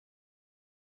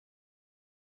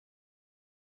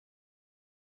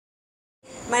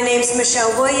My name's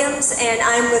Michele Williams, and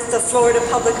I'm with the Florida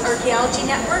Public Archaeology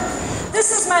Network.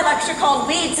 This is my lecture called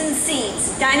Weeds and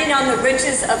Seeds, Dining on the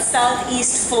Riches of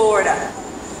Southeast Florida.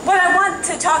 What I want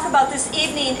to talk about this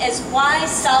evening is why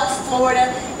South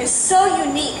Florida is so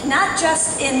unique, not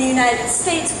just in the United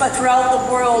States, but throughout the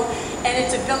world, and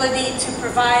its ability to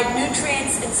provide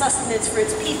nutrients and sustenance for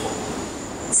its people.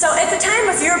 So at the time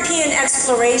of European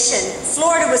exploration,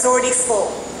 Florida was already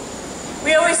full.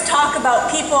 We always talk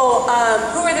about people,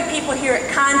 who are the people here at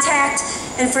contact,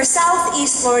 and for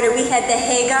Southeast Florida we had the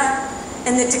Haga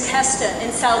and the Tequesta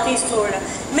in Southeast Florida.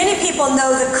 Many people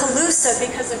know the Calusa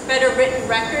because of better written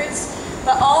records,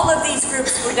 but all of these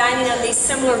groups were dining on these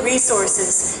similar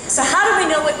resources. So how do we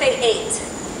know what they ate?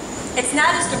 It's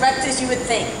not as direct as you would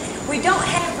think. We don't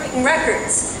have written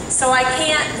records, so I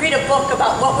can't read a book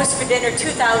about what was for dinner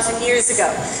 2,000 years ago.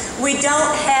 We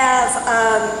don't have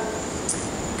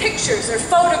pictures or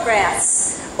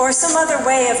photographs or some other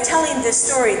way of telling this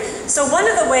story. So one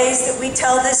of the ways that we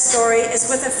tell this story is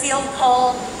with a field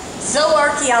called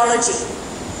zooarchaeology,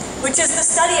 which is the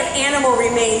study of animal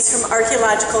remains from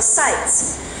archaeological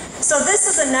sites. So this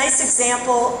is a nice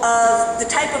example of the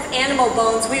type of animal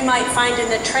bones we might find in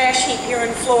the trash heap here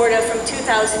in Florida from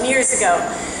 2,000 years ago.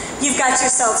 You've got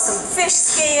yourself some fish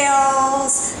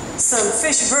scales, some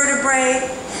fish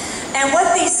vertebrae, and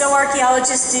what these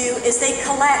zooarchaeologists do is they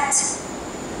collect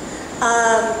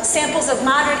samples of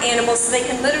modern animals so they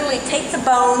can literally take the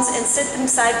bones and sit them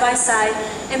side by side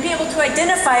and be able to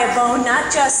identify a bone not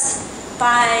just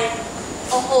by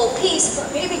a whole piece,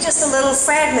 but maybe just a little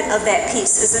fragment of that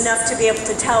piece is enough to be able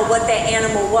to tell what that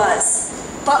animal was.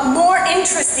 But more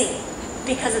interesting,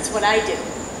 because it's what I do,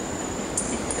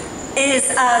 is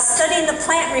studying the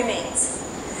plant remains.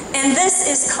 And this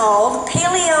is called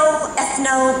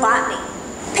paleoethnobotany.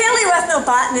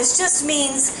 Paleoethnobotany just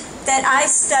means that I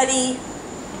study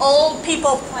old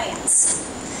people plants.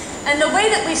 And the way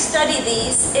that we study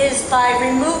these is by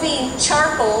removing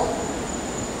charcoal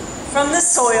from the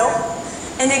soil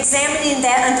and examining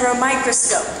that under a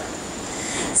microscope.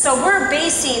 So we're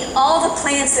basing all the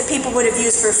plants that people would have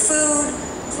used for food,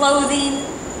 clothing,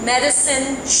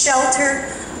 medicine, shelter,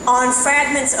 on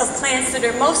fragments of plants that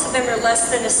are, most of them are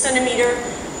less than a centimeter,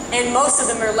 and most of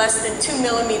them are less than 2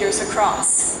 millimeters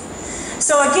across.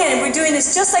 So again, we're doing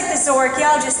this just like the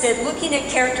zooarchaeologists did, looking at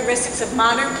characteristics of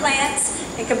modern plants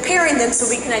and comparing them so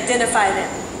we can identify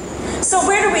them. So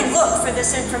where do we look for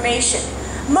this information?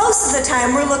 Most of the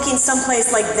time we're looking someplace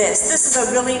like this. This is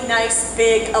a really nice,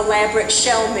 big, elaborate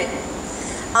shell mitten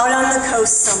out on the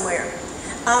coast somewhere.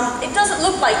 It doesn't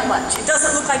look like much. It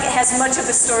doesn't look like it has much of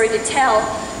a story to tell,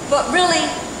 but really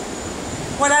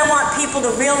what I want people to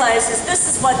realize is this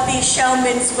is what these shell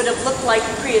mittens would have looked like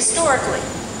prehistorically.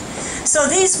 So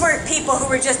these weren't people who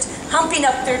were just humping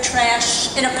up their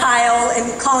trash in a pile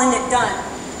and calling it done.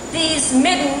 These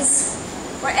mittens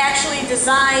were actually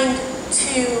designed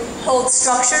to hold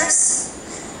structures.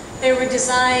 They were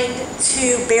designed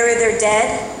to bury their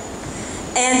dead.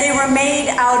 And they were made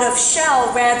out of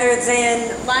shell rather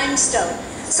than limestone.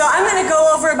 So I'm going to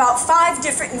go over about 5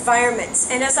 different environments.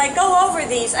 And as I go over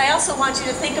these, I also want you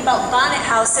to think about Bonnet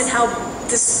House and how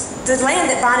the land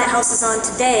that Bonnet House is on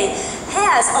today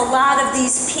has a lot of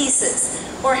these pieces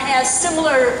or has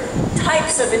similar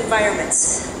types of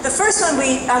environments. The first one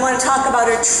I want to talk about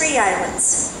are tree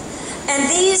islands. And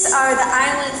these are the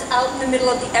islands out in the middle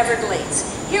of the Everglades.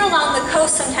 Here along the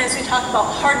coast, sometimes we talk about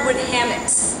hardwood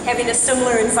hammocks having a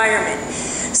similar environment.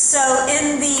 So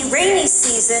in the rainy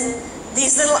season,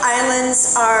 these little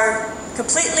islands are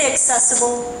completely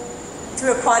accessible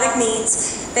through aquatic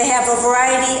means. They have a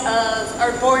variety of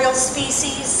arboreal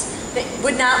species that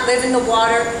would not live in the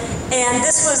water, and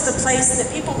this was the place that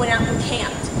people went out and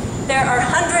camped. There are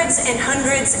hundreds and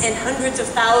hundreds and hundreds of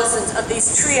thousands of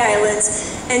these tree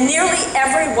islands, and nearly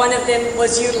every one of them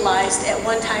was utilized at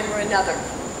one time or another.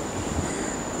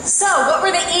 So, what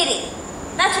were they eating?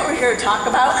 That's what we're here to talk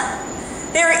about.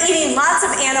 They were eating lots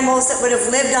of animals that would have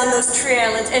lived on those tree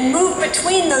islands and moved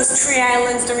between those tree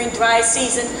islands during dry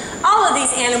season. All of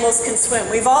these animals can swim.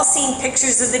 We've all seen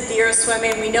pictures of the deer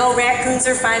swimming. We know raccoons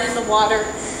are fine in the water.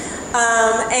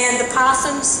 And the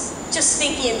possums, just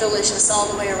stinky and delicious all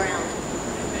the way around.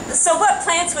 So what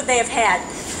plants would they have had?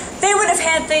 They would have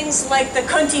had things like the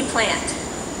kunti plant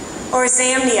or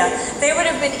zamnia. They would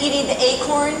have been eating the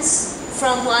acorns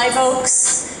from live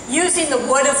oaks, using the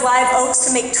wood of live oaks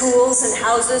to make tools and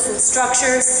houses and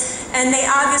structures, and they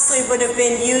obviously would have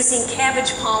been using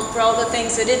cabbage palm for all the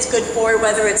things that it's good for,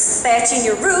 whether it's thatching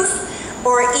your roof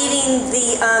or eating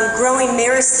the growing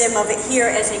meristem of it here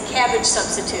as a cabbage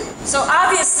substitute. So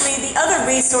obviously the other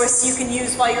resource you can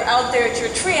use while you're out there at your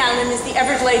tree island is the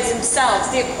Everglades themselves,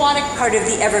 the aquatic part of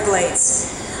the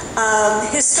Everglades.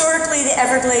 Historically, the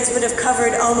Everglades would have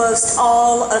covered almost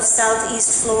all of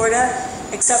southeast Florida,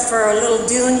 except for a little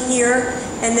dune here,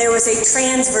 and there was a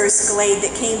transverse glade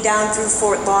that came down through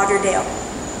Fort Lauderdale.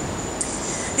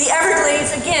 The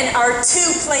Everglades, again, are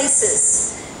two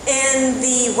places. In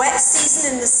the wet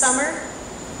season in the summer,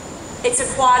 it's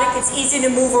aquatic, it's easy to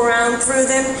move around through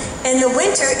them. In the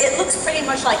winter, it looks pretty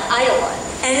much like Iowa.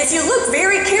 And if you look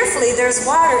very carefully, there's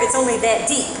water, it's only that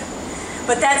deep.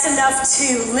 But that's enough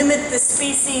to limit the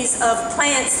species of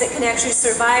plants that can actually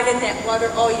survive in that water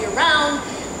all year round,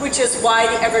 which is why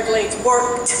the Everglades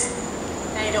worked.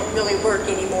 They don't really work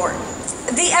anymore.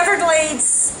 The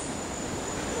Everglades,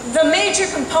 the major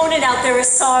component out there is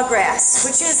sawgrass,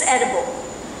 which is edible.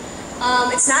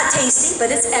 It's not tasty, but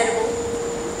it's edible.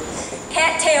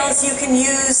 Cattails, you can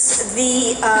use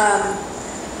the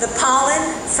pollen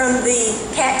from the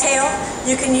cattail.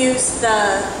 You can use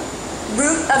the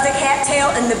root of the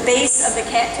cattail and the base of the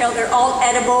cattail. They're all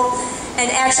edible, and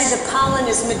actually the pollen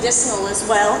is medicinal as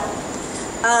well.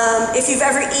 If you've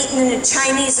ever eaten in a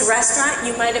Chinese restaurant,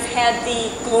 you might have had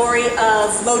the glory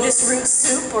of lotus root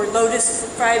soup or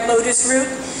fried lotus root.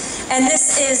 And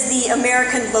this is the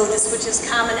American lotus, which is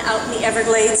common out in the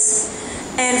Everglades.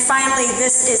 And finally,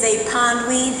 this is a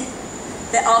pondweed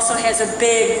that also has a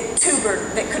big tuber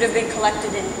that could have been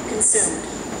collected and consumed.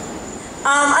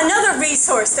 Another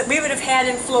resource that we would have had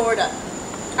in Florida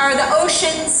are the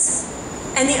oceans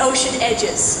and the ocean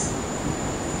edges.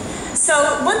 So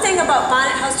one thing about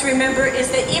Bonnet House to remember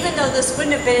is that even though this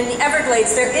wouldn't have been in the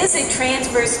Everglades, there is a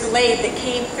transverse glade that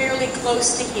came fairly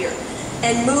close to here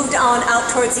and moved on out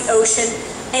towards the ocean.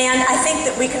 And I think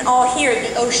that we can all hear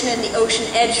the ocean and the ocean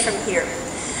edge from here.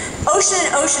 Ocean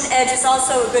and ocean edge is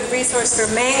also a good resource for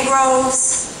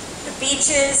mangroves, the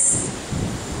beaches,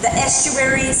 the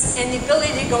estuaries, and the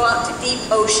ability to go out to deep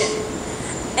ocean.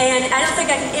 And I don't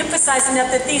think I can emphasize enough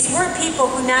that these were people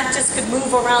who not just could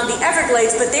move around the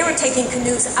Everglades, but they were taking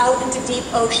canoes out into deep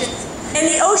oceans. In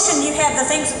the ocean, you have the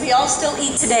things that we all still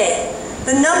eat today.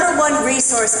 The number one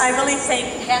resource, I really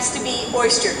think, has to be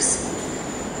oysters.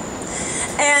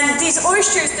 And these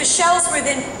oysters, the shells were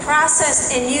then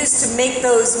processed and used to make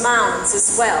those mounds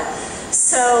as well.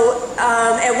 So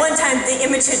at one time the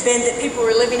image had been that people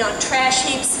were living on trash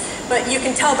heaps, but you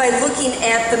can tell by looking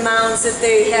at the mounds that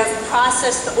they have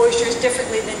processed the oysters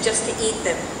differently than just to eat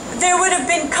them. There would have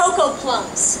been cocoa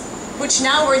plums, which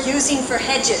now we're using for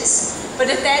hedges, but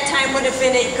at that time would have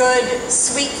been a good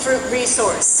sweet fruit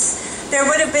resource. There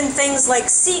would have been things like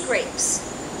sea grapes,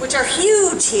 which are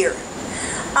huge here.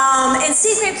 And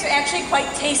sea grapes are actually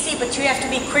quite tasty, but you have to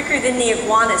be quicker than the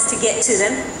iguanas to get to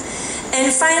them.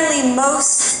 And finally,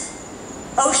 most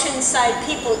oceanside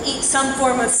people eat some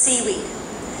form of seaweed.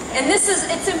 And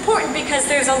it's important because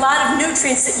there's a lot of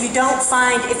nutrients that you don't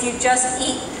find if you just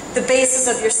eat the bases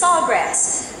of your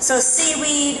sawgrass. So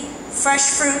seaweed,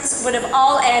 fresh fruits would have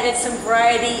all added some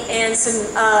variety and some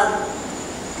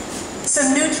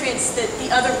nutrients that the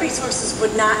other resources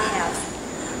would not have.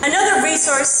 Another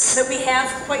resource that we have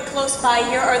quite close by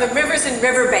here are the rivers and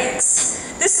riverbanks.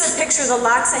 This is a picture of the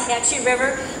Loxahatchee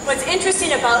River. What's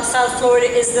interesting about South Florida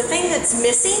is the thing that's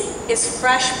missing is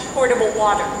fresh, portable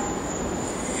water.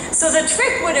 So the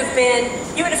trick would have been,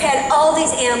 you would have had all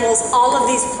these animals, all of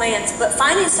these plants, but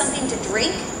finding something to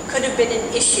drink could have been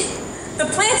an issue. The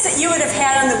plants that you would have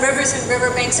had on the rivers and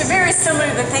riverbanks are very similar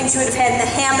to the things you would have had in the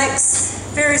hammocks,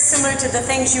 very similar to the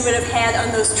things you would have had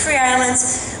on those tree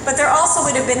islands, but there also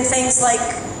would have been things like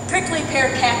prickly pear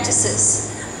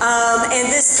cactuses.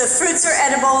 And the fruits are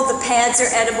edible, the pads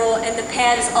are edible, and the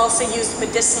pad is also used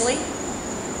medicinally.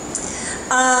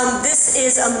 This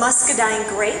is a muscadine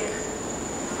grape,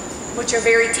 which are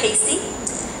very tasty.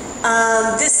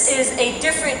 This is a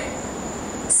different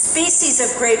species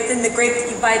of grape than the grape that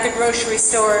you buy at the grocery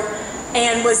store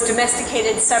and was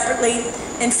domesticated separately.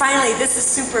 And finally, this is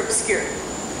super obscure.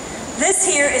 This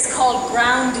here is called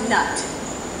ground nut.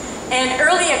 And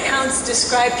early accounts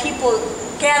describe people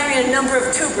gathering a number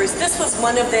of tubers. This was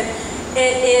one of them.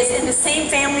 It is in the same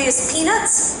family as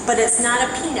peanuts, but it's not a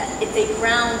peanut. It's a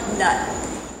ground nut.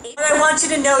 What I want you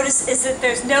to notice is that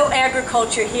there's no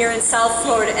agriculture here in South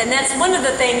Florida, and that's one of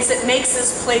the things that makes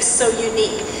this place so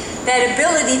unique. That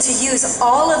ability to use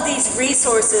all of these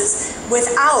resources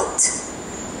without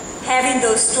having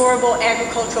those storable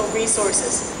agricultural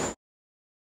resources.